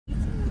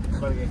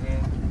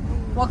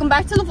Welcome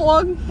back to the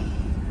vlog.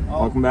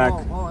 Welcome back.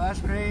 Oh, that's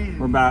crazy.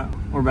 We're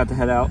about to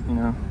head out, you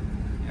know.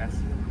 Yes,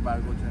 we're about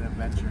to go to an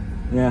adventure.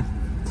 Yeah.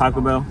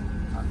 Taco Bell.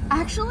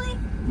 Actually?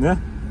 Yeah.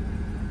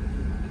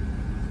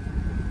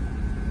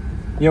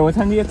 Yo, what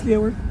time do you have to be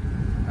at work?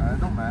 It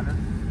don't matter.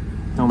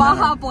 Don't Baja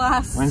matter.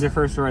 Blast. When's your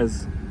first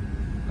res?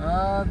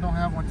 Don't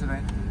have one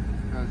today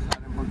because I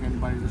didn't book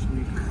anybody this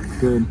week.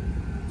 Good.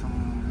 So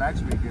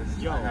next week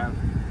is I have.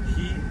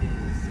 He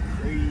is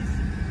crazy.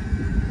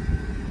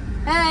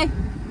 Hey.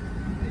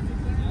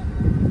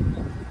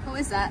 Who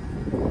is that?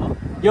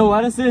 Yo,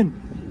 let us in.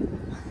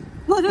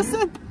 Let us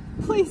in,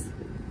 please.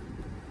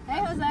 Hey,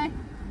 Jose.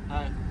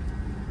 Hi.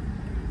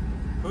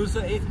 Who's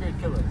the 8th grade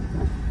killer?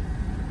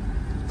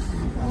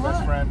 My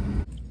best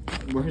friend.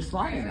 We're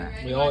sliding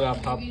at. We all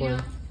got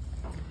popcorn.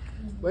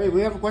 Wait,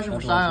 we have a question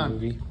for Zion.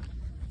 Wait,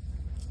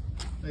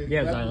 Yeah, we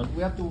have, Zion.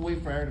 we have to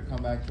wait for her to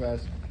come back to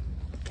ask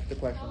the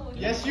question.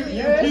 Yes, you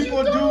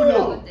people do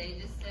know. They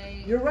just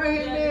say, Your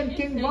right hand man,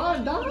 King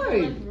Von,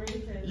 died.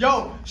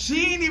 Yo,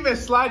 she ain't even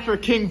slide for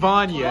King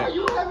Von yet.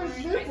 You haven't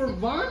slid for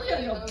Von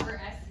yet.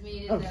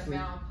 overestimated the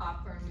amount of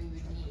popcorn we would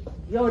need.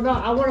 Yo, no,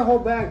 I want a whole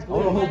bag. I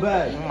want a whole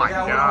bag. Oh my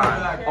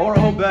god. I want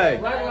a whole bag.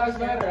 Black Lives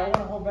Matter. I want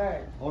a whole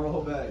bag. I want a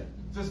whole bag.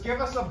 Just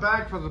give us a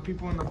bag for the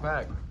people in the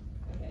back.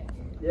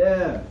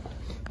 Yeah.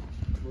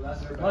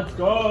 Let's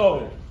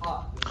go.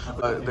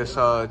 This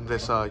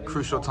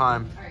crucial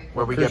time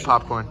where we get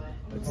popcorn.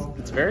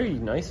 It's very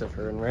nice of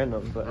her and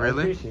random, but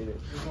Really? I appreciate it.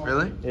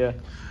 Really? Yeah.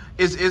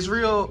 Is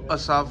Israel a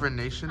sovereign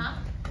nation?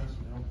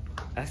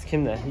 Ask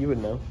him that. He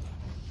would know.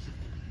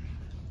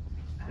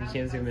 You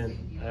can't zoom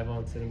in. I have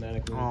on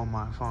cinematically. Oh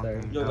my phone.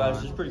 Sorry. Yo,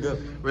 guys, she's pretty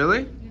good.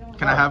 Really?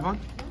 Can I have one?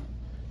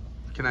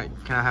 Can I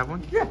have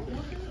one? Yeah.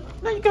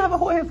 No, you can have a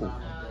whole handful.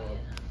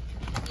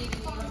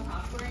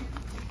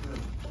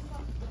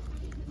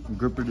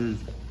 Grip it is.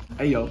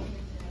 Hey, yo.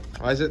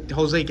 Why is it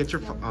Jose? Get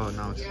your. Oh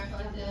no. It's,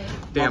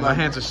 damn, my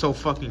hands are so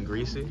fucking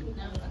greasy.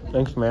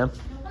 Thanks, man.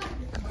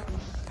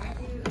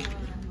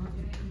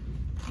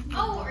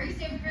 Oh, are you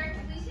saving for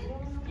completion?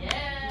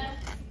 Yeah.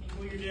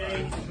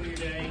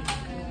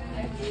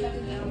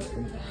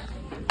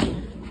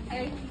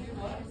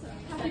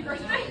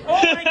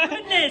 Oh my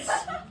goodness!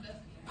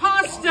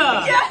 Pasta!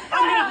 Yeah!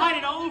 I'm gonna hide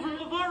it all over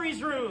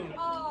Lavari's room.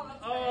 Oh.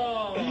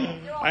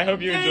 I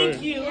hope you enjoy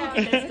Thank you. Look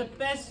at that's the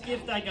best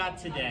gift I got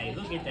today.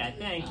 Look at that.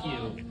 Thank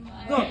you.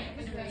 Look,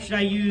 should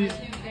I use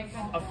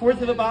a fourth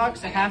of the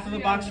box, a half of the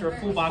box, or a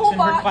full box in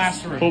her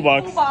classroom? Full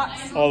box. Full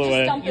box. All the Just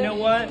way. dump You it. know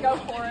what? Go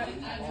for it.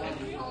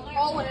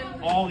 All in.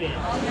 All in.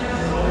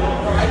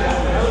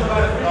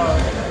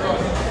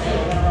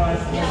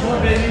 One more,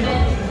 baby.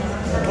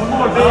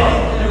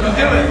 You can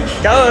do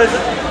it. Guys.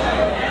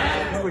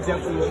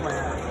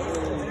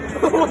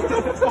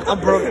 I'm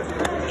broke.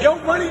 Yo,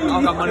 money. I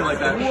don't got money like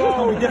that. It's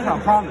gonna be different,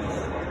 I promise.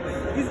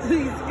 He's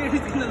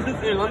gonna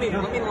listen. Here, let me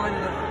line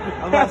it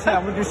up. I'm gonna say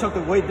I'm gonna do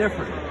something way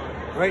different.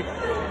 Right?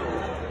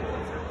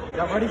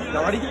 Y'all ready?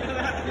 Y'all ready?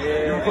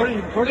 Yeah. You recording?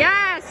 You recording?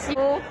 Yes.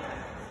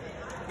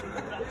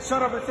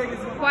 Shut up and take it.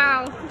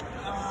 Wow.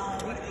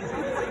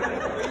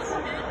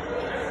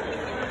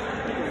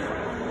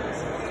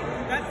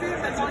 That's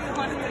it. That's all you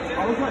wanted to do.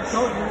 I was gonna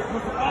show you.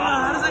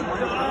 How does that go?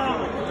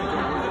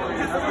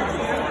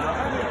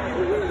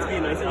 It's be a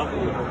nice album.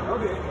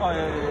 Okay. Oh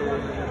yeah.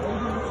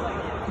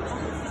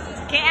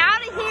 Get out